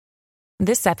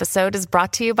This episode is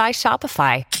brought to you by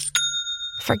Shopify.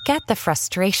 Forget the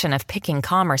frustration of picking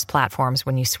commerce platforms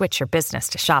when you switch your business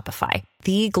to Shopify,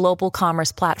 the global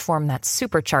commerce platform that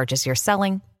supercharges your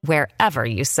selling wherever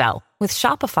you sell. With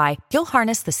Shopify, you'll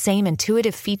harness the same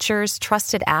intuitive features,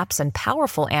 trusted apps, and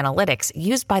powerful analytics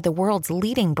used by the world's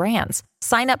leading brands.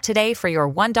 Sign up today for your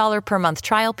 $1 per month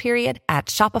trial period at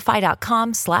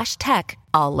shopify.com/tech,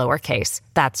 all lowercase.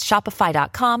 That's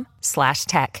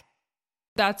shopify.com/tech.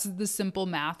 That's the simple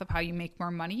math of how you make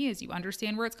more money is you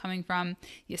understand where it's coming from,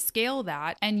 you scale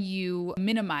that, and you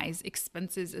minimize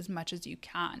expenses as much as you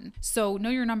can. So know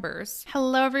your numbers.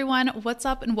 Hello, everyone. What's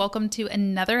up? And welcome to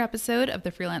another episode of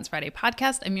the Freelance Friday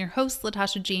podcast. I'm your host,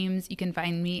 Latasha James. You can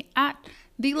find me at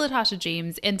The Latasha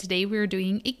James, and today we're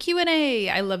doing a Q&A.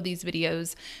 I love these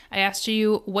videos. I asked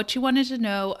you what you wanted to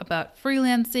know about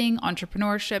freelancing,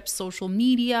 entrepreneurship, social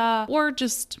media, or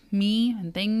just me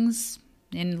and things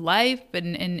in life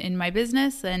and in my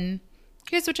business, and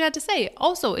here's what you had to say.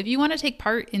 Also, if you want to take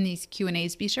part in these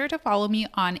Q&As, be sure to follow me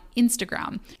on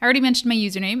Instagram. I already mentioned my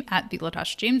username at The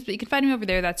Latasha James, but you can find me over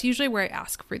there. That's usually where I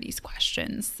ask for these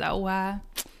questions. So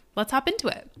let's hop into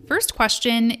it. First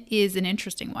question is an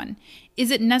interesting one.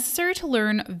 Is it necessary to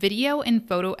learn video and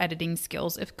photo editing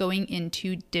skills if going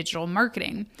into digital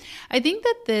marketing? I think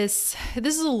that this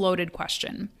is a loaded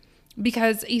question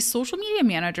because a social media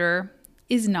manager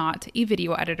is not a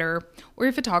video editor or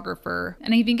a photographer.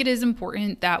 And I think it is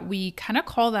important that we kind of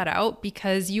call that out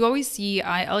because you always see,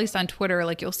 at least on Twitter,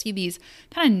 like you'll see these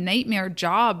kind of nightmare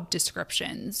job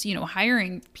descriptions,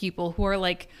 hiring people who are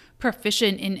like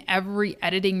proficient in every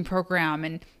editing program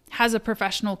and has a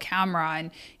professional camera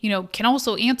and, can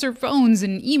also answer phones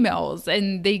and emails,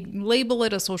 and they label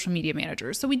it a social media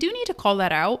manager. So we do need to call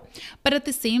that out. But at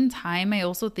the same time, I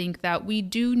also think that we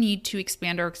do need to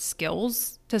expand our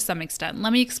skills to some extent.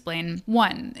 Let me explain.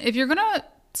 One, if you're going to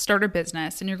start a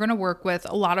business and you're going to work with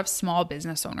a lot of small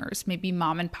business owners, maybe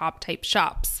mom and pop type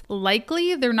shops,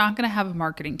 likely they're not going to have a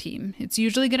marketing team. It's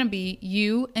usually going to be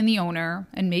you and the owner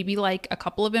and maybe like a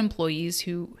couple of employees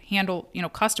who handle,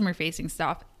 customer facing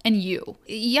stuff. And you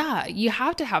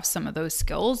have to have some of those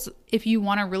skills if you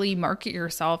want to really market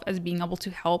yourself as being able to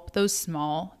help those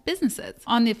small businesses.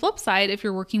 On the flip side, if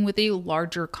you're working with a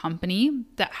larger company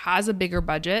that has a bigger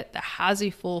budget, that has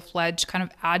a full-fledged kind of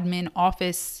admin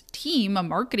office team, a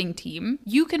marketing team,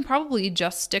 you can probably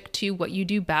just stick to what you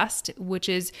do best, which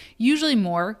is usually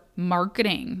more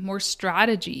marketing, more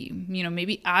strategy,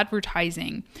 maybe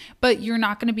advertising, but you're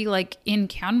not going to be like in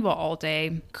Canva all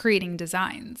day creating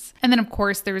designs. And then of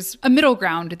course there's a middle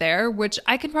ground there, which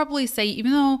I can probably say,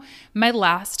 even though my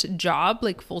last job,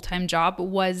 like full-time job,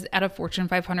 was at a Fortune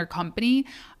 500 company,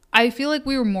 I feel like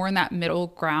we were more in that middle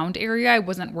ground area. I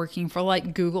wasn't working for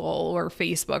like Google or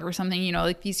Facebook or something,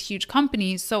 like these huge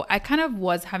companies. So I kind of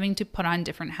was having to put on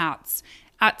different hats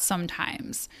at some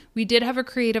times. We did have a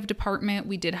creative department.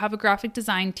 We did have a graphic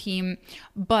design team.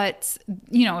 But,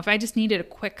 if I just needed a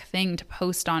quick thing to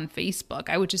post on Facebook,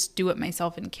 I would just do it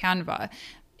myself in Canva.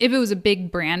 If it was a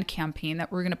big brand campaign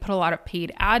that we're going to put a lot of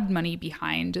paid ad money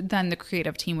behind, then the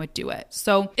creative team would do it.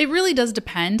 So it really does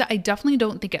depend. I definitely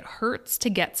don't think it hurts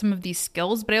to get some of these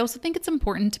skills, but I also think it's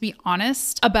important to be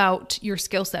honest about your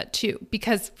skill set too.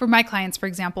 Because for my clients, for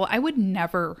example, I would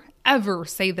never ever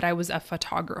say that I was a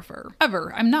photographer.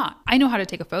 Ever. I'm not. I know how to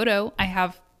take a photo. I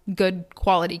have good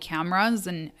quality cameras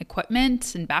and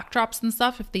equipment and backdrops and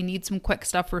stuff if they need some quick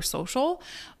stuff for social.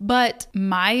 But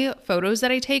my photos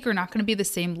that I take are not going to be the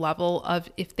same level of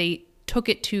if they took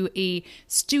it to a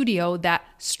studio that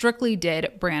strictly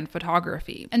did brand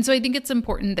photography. And so I think it's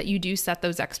important that you do set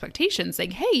those expectations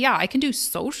saying, hey, yeah, I can do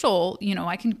social,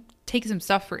 I can take some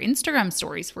stuff for Instagram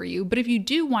stories for you. But if you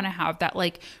do want to have that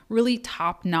like really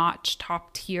top-notch,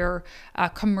 top-tier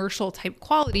commercial type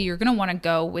quality, you're going to want to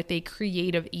go with a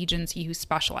creative agency who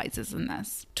specializes in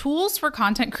this. Tools for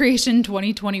Content Creation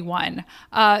 2021.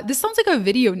 This sounds like a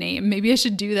video name. Maybe I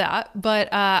should do that. But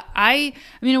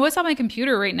what's on my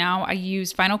computer right now? I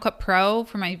use Final Cut Pro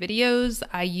for my videos.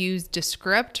 I use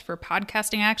Descript for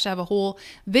podcasting. I actually have a whole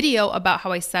video about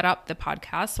how I set up the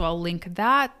podcast, so I'll link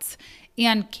that.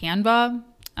 And Canva,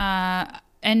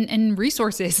 and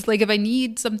resources. Like if I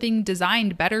need something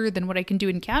designed better than what I can do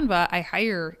in Canva, I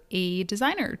hire a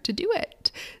designer to do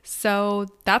it. So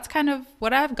that's kind of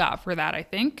what I've got for that, I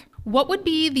think. What would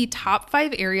be the top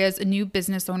 5 areas a new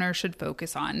business owner should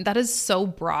focus on? That is so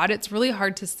broad. It's really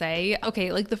hard to say.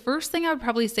 Okay, like the first thing I would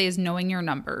probably say is knowing your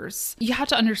numbers. You have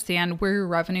to understand where your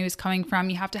revenue is coming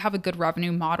from. You have to have a good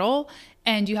revenue model,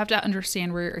 and you have to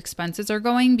understand where your expenses are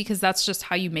going, because that's just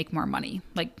how you make more money.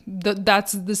 Like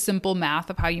that's the simple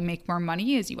math of how you make more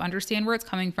money is you understand where it's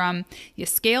coming from, you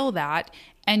scale that,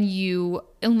 and you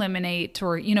eliminate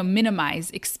or,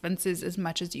 minimize expenses as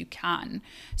much as you can.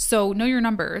 So know your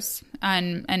numbers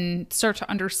and start to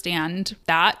understand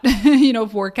that,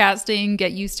 forecasting,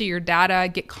 get used to your data,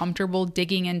 get comfortable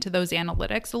digging into those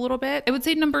analytics a little bit. I would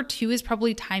say number 2 is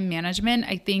probably time management.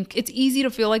 I think it's easy to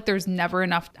feel like there's never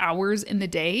enough hours in the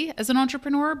day as an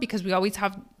entrepreneur because we always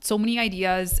have so many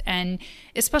ideas, and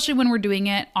especially when we're doing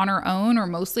it on our own or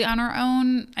mostly on our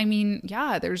own,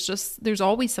 there's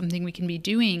always something we can be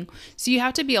doing. So you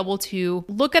have to be able to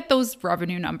look at those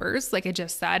revenue numbers, like I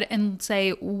just said, and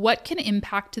say, what can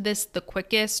impact this the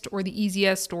quickest or the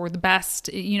easiest or the best,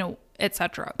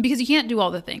 etc. Because you can't do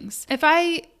all the things. If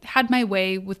I had my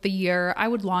way with the year, I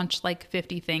would launch like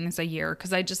 50 things a year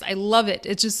because I love it.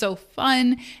 It's just so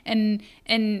fun and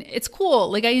it's cool.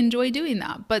 Like I enjoy doing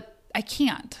that, but I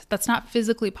can't. That's not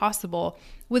physically possible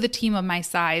with a team of my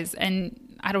size.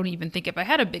 And I don't even think if I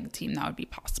had a big team that would be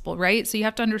possible, right? So you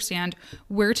have to understand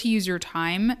where to use your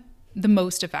time the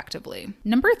most effectively.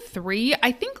 Number 3,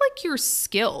 I think like your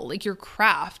skill, like your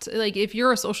craft, like if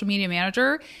you're a social media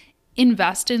manager,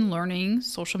 invest in learning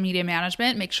social media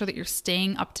management. Make sure that you're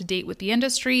staying up to date with the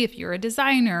industry. If you're a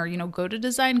designer, go to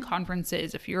design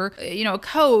conferences. If you're, a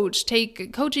coach,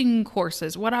 take coaching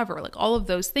courses, whatever. Like all of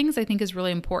those things I think is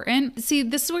really important. See,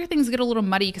 this is where things get a little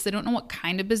muddy because I don't know what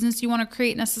kind of business you want to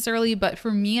create necessarily. But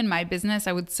for me and my business,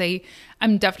 I would say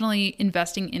I'm definitely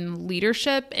investing in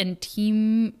leadership and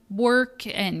teamwork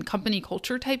and company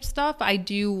culture type stuff. I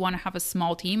do want to have a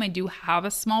small team. I do have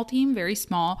a small team, very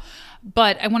small,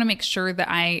 but I want to make sure that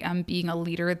I am being a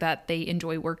leader that they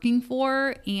enjoy working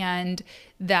for and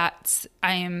that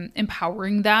I am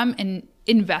empowering them and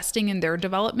investing in their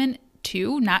development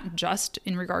too, not just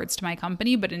in regards to my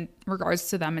company, but in regards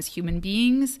to them as human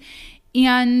beings.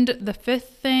 And the 5th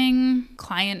thing,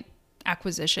 client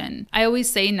acquisition. I always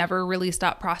say never really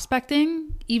stop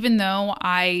prospecting. Even though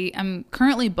I am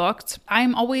currently booked,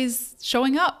 I'm always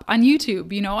showing up on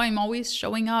YouTube. I'm always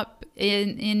showing up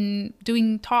in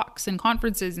doing talks and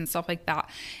conferences and stuff like that.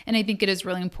 And I think it is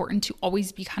really important to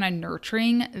always be kind of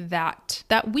nurturing that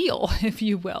wheel, if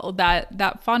you will,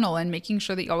 that funnel, and making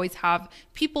sure that you always have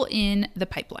people in the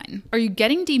pipeline. Are you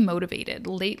getting demotivated?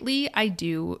 Lately, I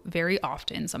do very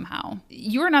often somehow.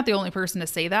 You are not the only person to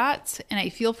say that, and I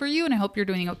feel for you, and I hope you're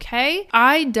doing okay.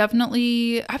 I've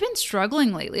been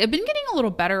struggling lately. I've been getting a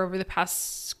little better over the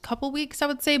past couple weeks, I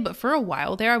would say, but for a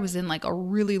while there, I was in like a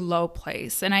really low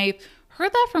place, and I've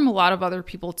heard that from a lot of other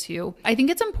people too. I think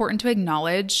it's important to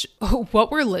acknowledge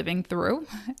what we're living through.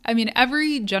 I mean,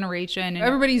 every generation,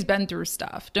 everybody's been through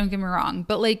stuff, don't get me wrong,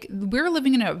 but like we're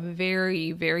living in a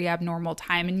very, very abnormal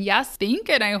time. And yes,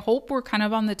 and I hope we're kind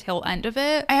of on the tail end of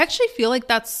it. I actually feel like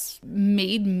that's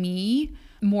made me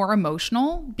more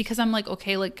emotional because I'm like,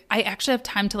 okay, like I actually have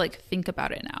time to like think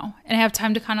about it now. And I have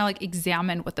time to kind of like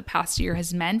examine what the past year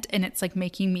has meant. And it's like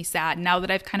making me sad now that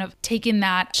I've kind of taken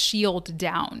that shield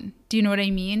down. Do you know what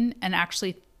I mean? And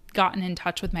actually gotten in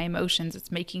touch with my emotions.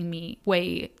 It's making me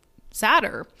way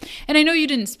sadder. And I know you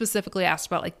didn't specifically ask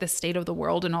about like the state of the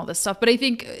world and all this stuff, but I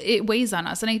think it weighs on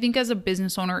us. And I think as a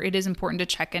business owner, it is important to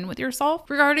check in with yourself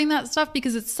regarding that stuff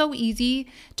because it's so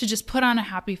easy to just put on a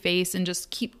happy face and just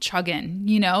keep chugging,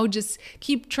 just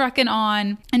keep trucking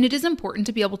on. And it is important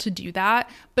to be able to do that,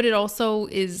 but it also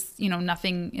is,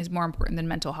 nothing is more important than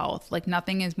mental health. Like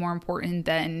nothing is more important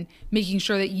than making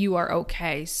sure that you are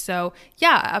okay. So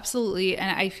yeah, absolutely.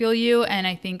 And I feel you. And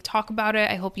I think talk about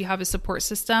it. I hope you have a support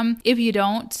system. If you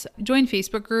don't, join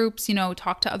Facebook groups,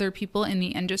 talk to other people in the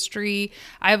industry.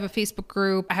 I have a Facebook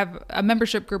group. I have a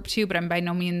membership group too, but I'm by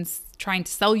no means trying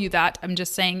to sell you that. I'm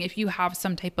just saying if you have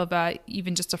some type of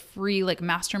even just a free like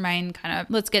mastermind kind of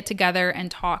let's get together and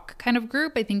talk kind of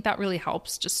group, I think that really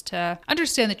helps just to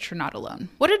understand that you're not alone.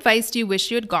 What advice do you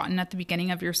wish you had gotten at the beginning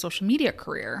of your social media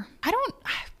career?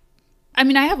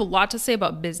 I have a lot to say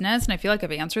about business, and I feel like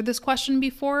I've answered this question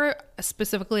before,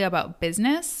 specifically about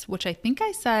business, which I think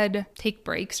I said take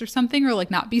breaks or something, or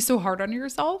like not be so hard on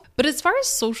yourself. But as far as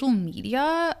social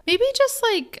media, maybe just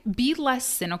like be less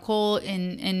cynical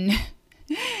in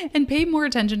and pay more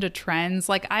attention to trends.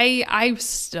 Like I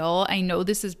know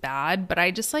this is bad, but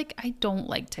I don't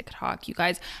like TikTok, you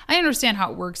guys. I understand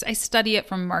how it works. I study it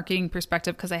from a marketing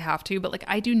perspective because I have to, but like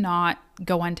I do not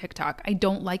go on TikTok. I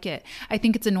don't like it. I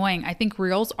think it's annoying. I think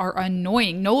reels are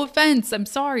annoying. No offense. I'm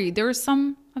sorry. There are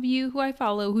some of you who I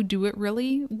follow who do it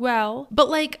really well, but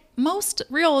like most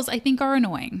reels I think are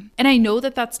annoying. And I know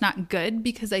that that's not good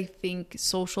because I think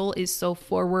social is so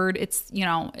forward. It's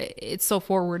so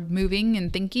forward moving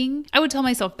and thinking. I would tell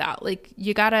myself that like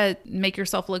you gotta make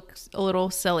yourself look a little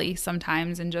silly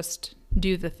sometimes and just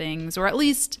do the things, or at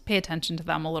least pay attention to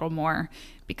them a little more,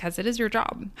 because it is your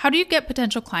job. How do you get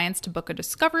potential clients to book a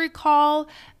discovery call?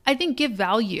 I think give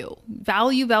value.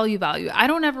 Value. I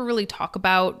don't ever really talk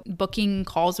about booking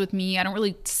calls with me. I don't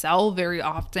really sell very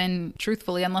often,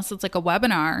 truthfully, unless it's like a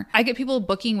webinar. I get people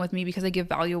booking with me because I give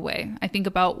value away. I think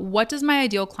about, what does my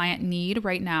ideal client need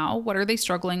right now? What are they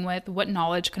struggling with? What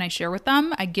knowledge can I share with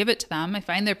them? I give it to them. I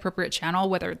find the appropriate channel,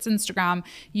 whether it's Instagram,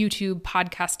 YouTube,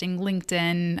 podcasting,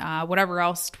 LinkedIn, whatever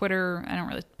else, Twitter. I don't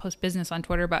really post business on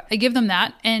Twitter, but I give them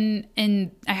that. And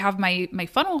I have my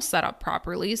funnel set up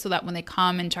properly so that when they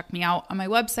come and check me out on my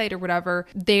website or whatever,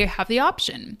 they have the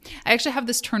option. I actually have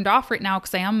this turned off right now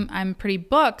because I'm pretty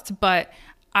booked, but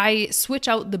I switch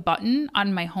out the button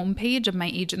on my homepage of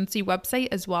my agency website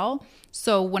as well.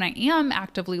 So when I am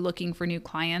actively looking for new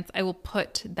clients, I will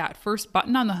put that first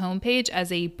button on the homepage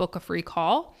as a book a free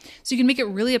call. So you can make it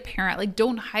really apparent. Like,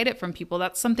 don't hide it from people.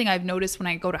 That's something I've noticed when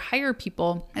I go to hire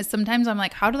people, is sometimes I'm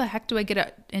like, how the heck do I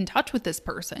get in touch with this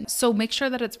person? So make sure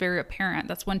that it's very apparent.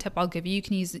 That's one tip I'll give you. You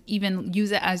can even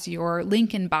use it as your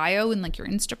link in bio in like your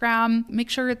Instagram. Make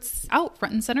sure it's out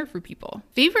front and center for people.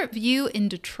 Favorite view in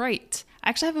Detroit. I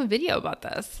actually have a video about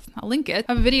this. I'll link it.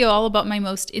 I have a video all about my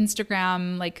most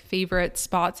Instagram like favorite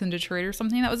spots in Detroit or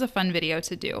something. That was a fun video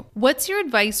to do. What's your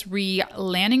advice re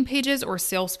landing pages or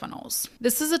sales funnels?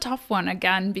 This is a tough one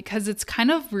again, because it's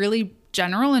kind of really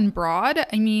general and broad.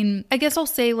 I mean, I guess I'll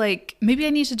say like, maybe I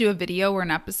need to do a video or an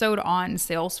episode on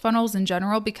sales funnels in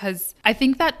general, because I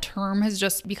think that term has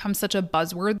just become such a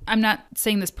buzzword. I'm not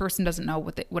saying this person doesn't know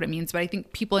what it means, but I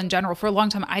think people in general, for a long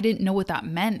time, I didn't know what that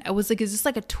meant. I was like, is this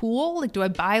like a tool? Like, do I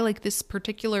buy like this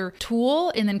particular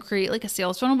tool and then create like a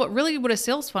sales funnel? But really what a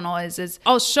sales funnel is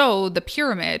I'll show the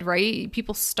pyramid, right?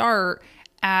 People start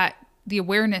at the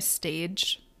awareness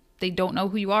stage. They don't know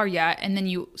who you are yet. And then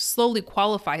you slowly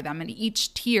qualify them. And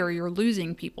each tier, you're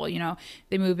losing people. You know,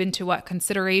 they move into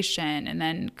consideration, and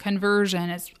then conversion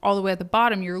is all the way at the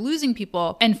bottom. You're losing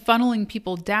people and funneling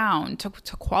people down to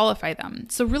qualify them.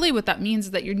 So really what that means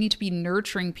is that you need to be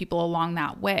nurturing people along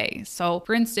that way. So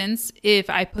for instance, if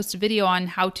I post a video on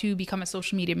how to become a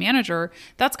social media manager,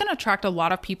 that's going to attract a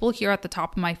lot of people here at the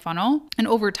top of my funnel. And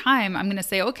over time, I'm going to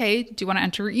say, okay, do you want to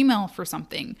enter your email for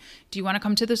something? Do you want to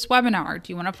come to this webinar?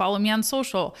 Do you want to follow me on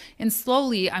social? And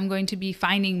slowly I'm going to be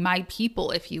finding my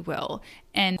people, if you will,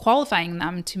 and qualifying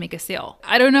them to make a sale.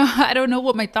 I don't know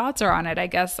what my thoughts are on it. I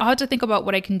guess I'll have to think about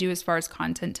what I can do as far as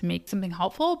content to make something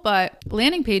helpful. But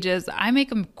landing pages, I make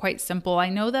them quite simple. I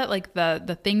know that like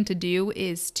the thing to do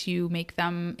is to make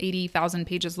them 80,000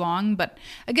 pages long. But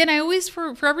again, I always,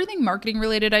 for everything marketing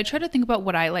related, I try to think about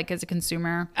what I like as a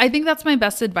consumer. I think that's my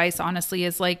best advice, honestly,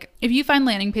 is like, if you find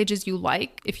landing pages you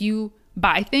like, if you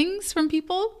buy things from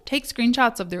people, take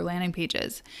screenshots of their landing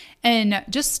pages and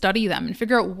just study them and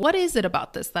figure out, what is it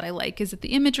about this that I like? Is it the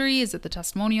imagery? Is it the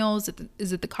testimonials?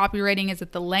 Is it the copywriting? Is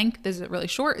it the length? Is it really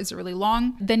short? Is it really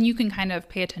long? Then you can kind of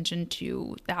pay attention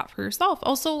to that for yourself.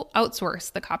 Also,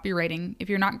 outsource the copywriting. If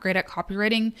you're not great at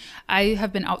copywriting, I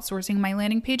have been outsourcing my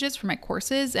landing pages for my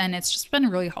courses, and it's just been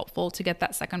really helpful to get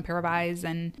that second pair of eyes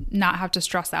and not have to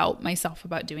stress out myself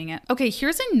about doing it. Okay,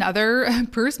 here's another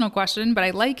personal question, but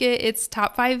I like it. It's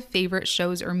top 5 favorite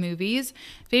shows or movies.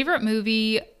 Favorite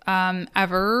movie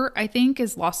ever, I think,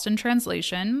 is Lost in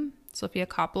Translation, Sofia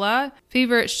Coppola.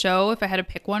 Favorite show, if I had to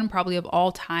pick one, probably of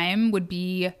all time, would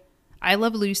be I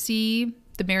Love Lucy,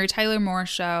 The Mary Tyler Moore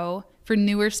Show. For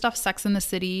newer stuff, Sex and the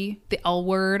City, The L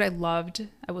Word, I loved.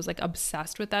 I was like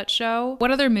obsessed with that show.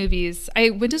 What other movies? I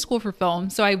went to school for film,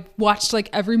 so I watched like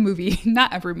every movie,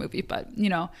 not every movie, but you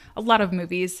know, a lot of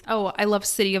movies. Oh, I love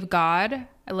City of God.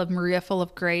 I love Maria Full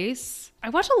of Grace. I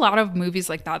watch a lot of movies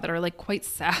like that are like quite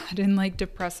sad and like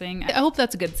depressing. I hope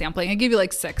that's a good sampling. I gave you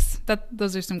like 6.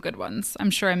 Those are some good ones.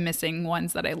 I'm sure I'm missing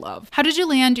ones that I love. How did you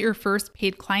land your first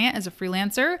paid client as a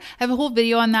freelancer? I have a whole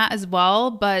video on that as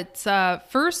well. But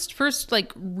first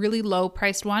like really low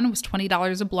priced one was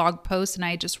 $20 a blog post, and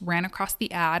I just ran across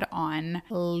the ad on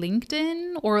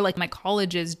LinkedIn or like my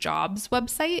college's jobs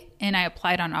website, and I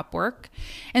applied on Upwork.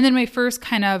 And then my first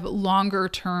kind of longer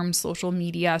term social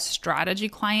media strategy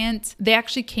client, they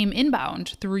actually came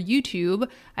inbound through YouTube.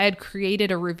 I had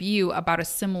created a review about a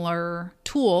similar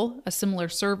tool, a similar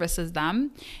service as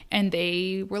them, and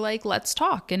they were like, let's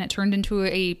talk. And it turned into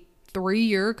a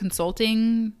 3-year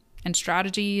consulting and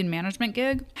strategy and management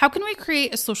gig. How can we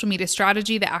create a social media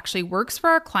strategy that actually works for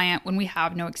our client when we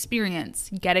have no experience?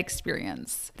 Get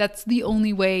experience. That's the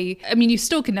only way. I mean, you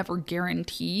still can never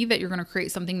guarantee that you're going to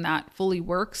create something that fully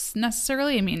works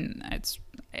necessarily. I mean,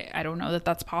 I don't know that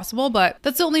that's possible, but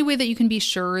that's the only way that you can be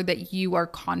sure that you are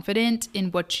confident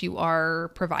in what you are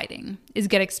providing, is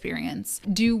get experience.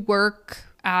 Do work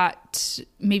at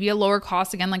maybe a lower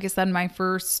cost. Again, like I said, my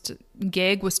first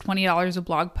gig was $20 a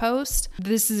blog post.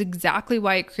 This is exactly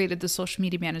why I created the Social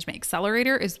Media Management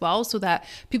Accelerator as well, so that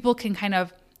people can kind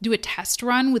of do a test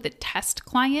run with a test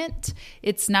client.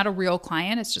 It's not a real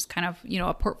client. It's just kind of,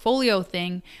 a portfolio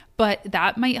thing, but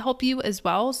that might help you as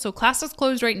well. So class is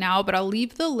closed right now, but I'll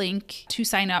leave the link to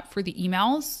sign up for the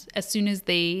emails as soon as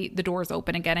the doors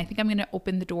open again. I think I'm going to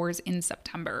open the doors in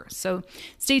September. So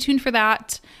stay tuned for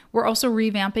that. We're also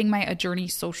revamping my A Journey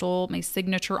Social, my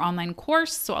signature online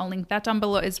course. So I'll link that down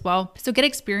below as well. So get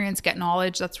experience, get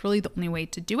knowledge. That's really the only way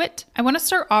to do it. I want to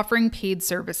start offering paid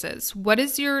services. What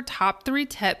is your top 3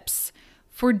 tips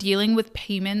for dealing with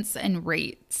payments and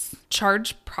rates?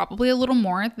 Charge probably a little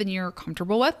more than you're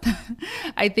comfortable with.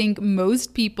 I think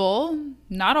most people,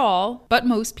 not all, but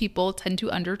most people tend to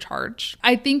undercharge.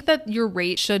 I think that your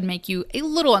rate should make you a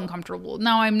little uncomfortable.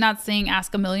 Now, I'm not saying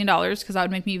ask $1 million because that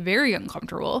would make me very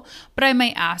uncomfortable, but I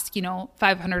might ask,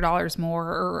 $500 more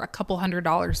or a couple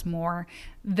 $100 more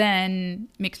than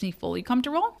makes me fully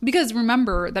comfortable. Because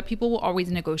remember that people will always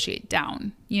negotiate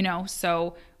down,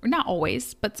 so or not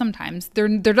always, but sometimes they're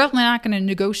definitely not going to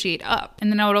negotiate up.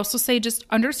 And then I would also say just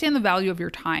understand the value of your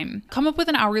time. Come up with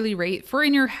an hourly rate for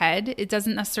in your head. It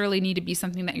doesn't necessarily need to be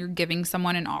something that you're giving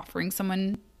someone and offering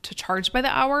someone to charge by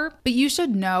the hour, but you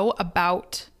should know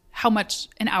about how much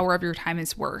an hour of your time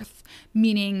is worth.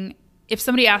 Meaning, if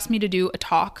somebody asked me to do a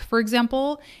talk, for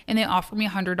example, and they offer me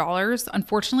 $100,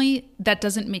 unfortunately, that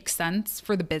doesn't make sense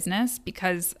for the business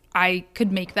because I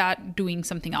could make that doing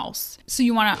something else. So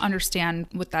you want to understand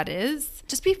what that is.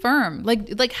 Just be firm.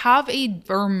 Like have a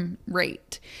firm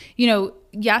rate.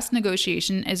 Yes,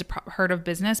 negotiation is a part of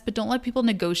business, but don't let people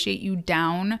negotiate you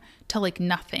down to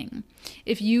nothing.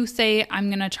 If you say I'm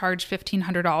going to charge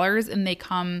 $1,500 and they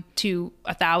come to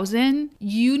 $1,000,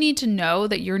 you need to know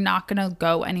that you're not going to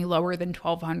go any lower than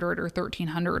 $1,200 or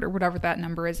 $1,300 or whatever that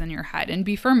number is in your head, and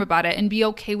be firm about it and be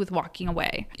okay with walking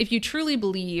away. If you truly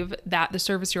believe that the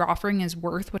service you're offering is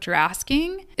worth what you're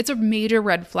asking, it's a major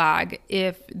red flag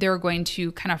if they're going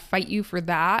to kind of fight you for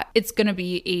that. It's going to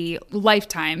be a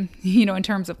lifetime, in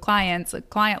terms of clients, a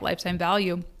client lifetime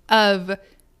value of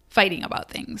fighting about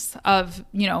things, of,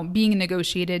 being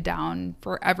negotiated down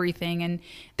for everything. And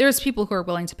there's people who are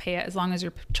willing to pay it as long as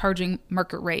you're charging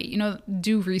market rate.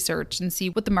 Do research and see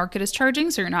what the market is charging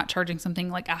so you're not charging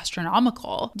something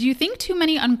astronomical. Do you think too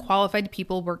many unqualified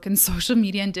people work in social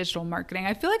media and digital marketing?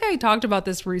 I feel like I talked about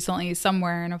this recently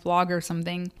somewhere in a vlog or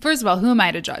something. First of all, who am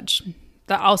I to judge?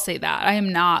 I'll say that. I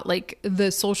am not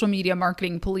the social media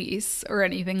marketing police or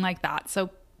anything like that. So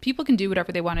people can do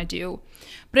whatever they want to do.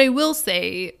 But I will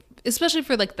say, especially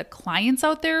for the clients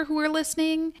out there who are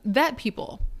listening, vet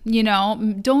people.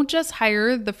 Don't just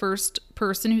hire the first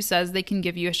person who says they can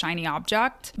give you a shiny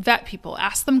object. Vet people,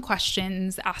 ask them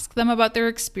questions, ask them about their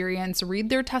experience, read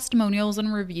their testimonials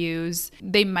and reviews.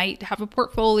 They might have a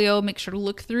portfolio, make sure to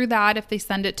look through that if they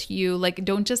send it to you.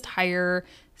 Don't just hire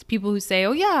people who say,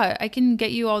 oh yeah, I can get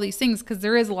you all these things, because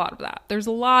there is a lot of that. There's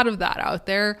a lot of that out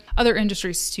there. Other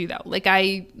industries too, though.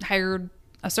 I hired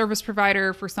a service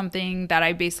provider for something that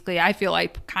I feel I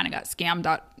kind of got scammed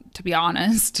out, to be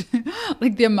honest.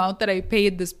 The amount that I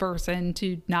paid this person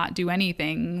to not do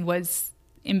anything was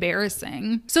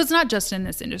embarrassing. So it's not just in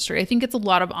this industry. I think it's a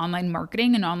lot of online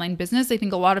marketing and online business. I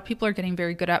think a lot of people are getting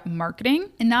very good at marketing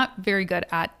and not very good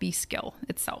at the skill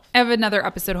itself. I have another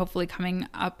episode hopefully coming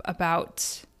up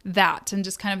about that and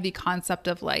just kind of the concept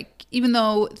of even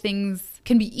though things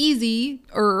can be easy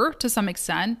or to some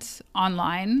extent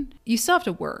online, you still have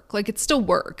to work. It's still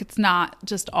work. It's not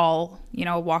just all,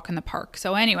 a walk in the park.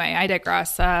 So anyway, I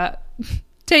digress.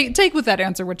 Take with that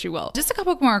answer what you will. Just a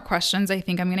couple more questions I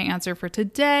think I'm going to answer for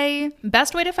today.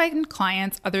 Best way to find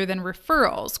clients other than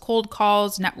referrals, cold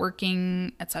calls,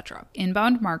 networking, etc.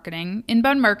 Inbound marketing.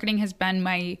 Inbound marketing has been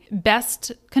my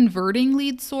best converting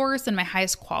lead source and my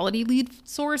highest quality lead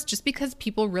source, just because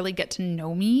people really get to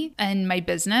know me and my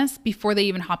business before they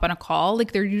even hop on a call.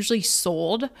 They're usually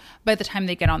sold by the time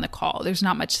they get on the call. There's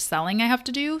not much selling I have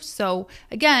to do. So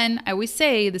again, I always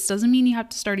say this doesn't mean you have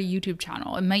to start a YouTube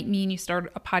channel. It might mean you start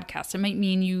a podcast. It might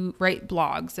mean you write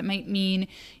blogs. It might mean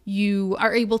you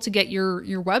are able to get your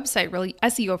website really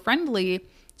SEO friendly,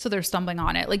 so they're stumbling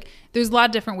on it. There's a lot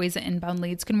of different ways that inbound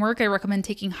leads can work. I recommend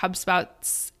taking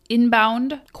HubSpot's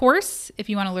inbound course if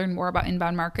you want to learn more about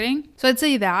inbound marketing. So I'd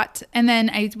say that. And then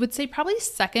I would say probably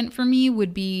second for me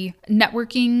would be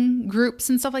networking groups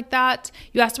and stuff like that.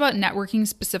 You asked about networking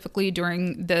specifically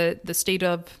during the state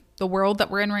of the world that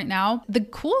we're in right now. The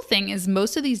cool thing is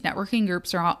most of these networking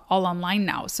groups are all online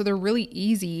now, so they're really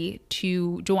easy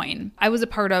to join. I was a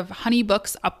part of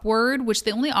Honeybooks Upward, which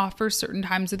they only offer certain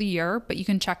times of the year, but you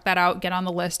can check that out, get on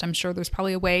the list. I'm sure there's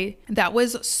probably a way. That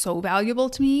was so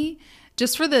valuable to me.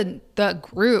 Just for the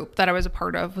group that I was a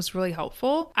part of was really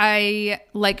helpful. I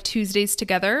like Tuesdays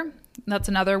Together. That's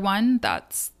another one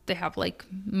they have like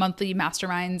monthly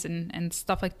masterminds and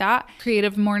stuff like that.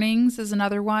 Creative Mornings is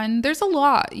another one. There's a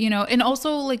lot, and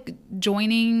also like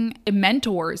joining a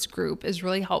mentors group is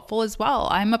really helpful as well.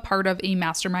 I'm a part of a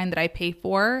mastermind that I pay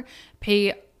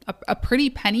a pretty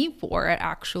penny for it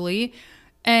actually.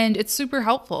 And it's super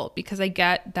helpful because I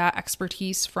get that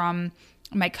expertise from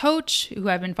my coach, who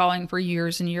I've been following for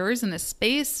years and years in this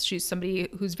space. She's somebody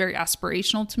who's very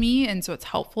aspirational to me. And so it's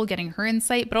helpful getting her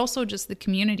insight, but also just the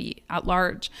community at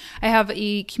large. I have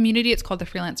a community. It's called the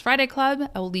Freelance Friday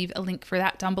Club. I will leave a link for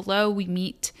that down below. We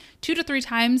meet 2 to 3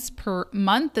 times per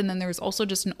month. And then there's also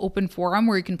just an open forum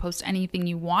where you can post anything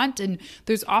you want. And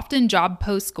there's often job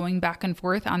posts going back and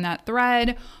forth on that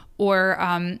thread, or,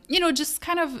 just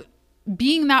kind of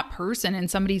being that person in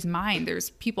somebody's mind. There's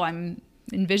people I'm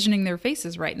envisioning their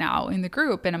faces right now in the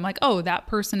group, and I'm like, oh, that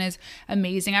person is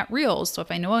amazing at reels. So if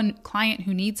I know a client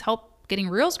who needs help getting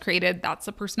reels created, that's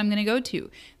the person I'm going to go to.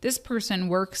 This person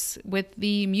works with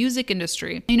the music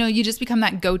industry. You just become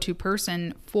that go-to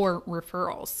person for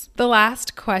referrals. The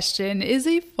last question is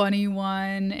a funny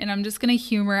one, and I'm just going to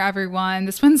humor everyone.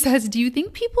 This one says, do you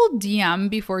think people DM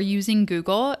before using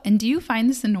Google, and do you find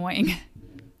this annoying?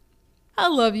 I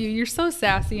love you. You're so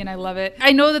sassy and I love it.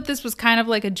 I know that this was kind of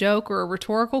like a joke or a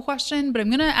rhetorical question, but I'm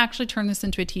going to actually turn this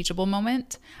into a teachable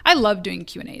moment. I love doing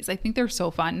Q&As. I think they're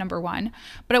so fun, number one.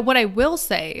 But what I will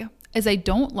say is I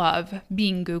don't love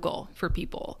being Google for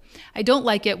people. I don't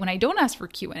like it when I don't ask for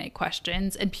Q&A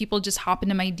questions and people just hop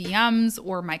into my DMs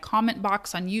or my comment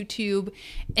box on YouTube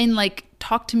and like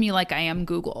talk to me like I am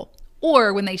Google.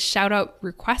 Or when they shout out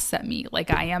requests at me,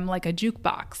 like I am like a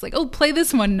jukebox, like, oh, play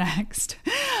this one next.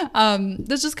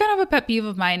 That's just kind of a pet peeve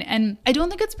of mine. And I don't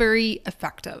think it's very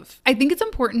effective. I think it's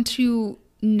important to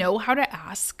know how to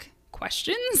ask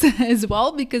questions as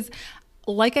well, because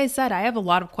like I said, I have a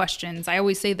lot of questions. I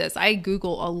always say this. I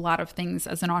Google a lot of things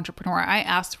as an entrepreneur. I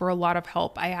ask for a lot of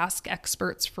help. I ask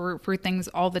experts for things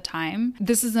all the time.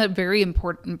 This is a very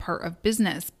important part of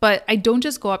business. But I don't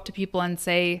just go up to people and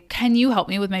say, can you help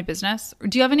me with my business? Or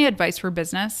do you have any advice for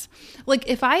business? Like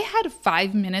if I had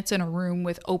 5 minutes in a room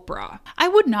with Oprah, I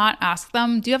would not ask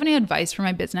them, do you have any advice for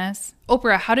my business?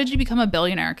 Oprah, how did you become a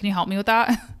billionaire? Can you help me with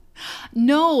that?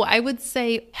 No, I would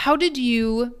say, how did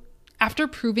you, after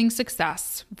proving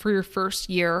success for your first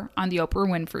year on the Oprah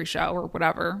Winfrey Show or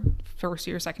whatever, first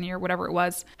year, second year, whatever it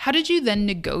was, how did you then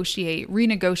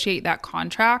renegotiate that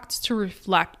contract to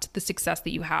reflect the success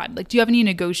that you had? Like, do you have any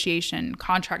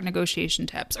contract negotiation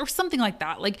tips or something like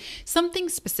that? Like something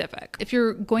specific. If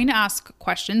you're going to ask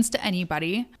questions to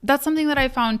anybody, that's something that I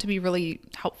found to be really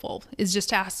helpful, is just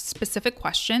to ask specific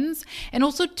questions and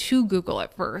also to Google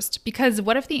it first. Because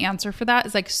what if the answer for that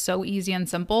is like so easy and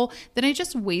simple, then I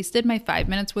just wasted my 5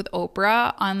 minutes with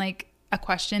Oprah on like a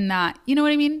question that, you know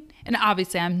what I mean? And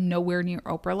obviously I'm nowhere near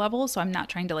Oprah level, so I'm not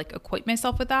trying to like equate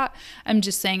myself with that. I'm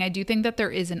just saying I do think that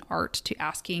there is an art to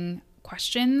asking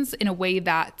questions in a way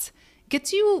that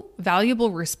gets you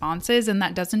valuable responses and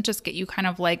that doesn't just get you kind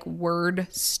of like word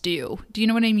stew. Do you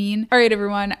know what I mean? All right,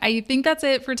 everyone. I think that's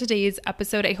it for today's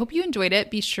episode. I hope you enjoyed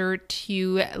it. Be sure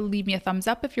to leave me a thumbs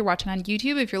up if you're watching on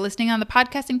YouTube. If you're listening on the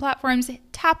podcasting platforms,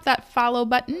 tap that follow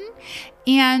button.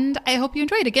 And I hope you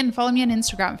enjoyed. Again, follow me on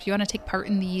Instagram if you want to take part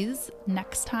in these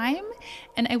next time.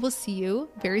 And I will see you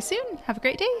very soon. Have a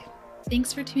great day.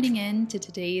 Thanks for tuning in to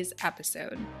today's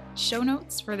episode. Show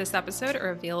notes for this episode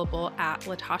are available at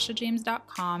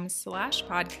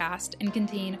latashajames.com/podcast and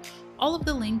contain all of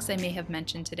the links I may have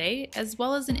mentioned today, as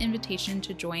well as an invitation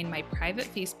to join my private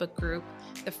Facebook group,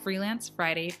 the Freelance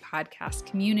Friday Podcast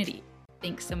Community.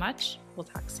 Thanks so much. We'll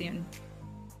talk soon.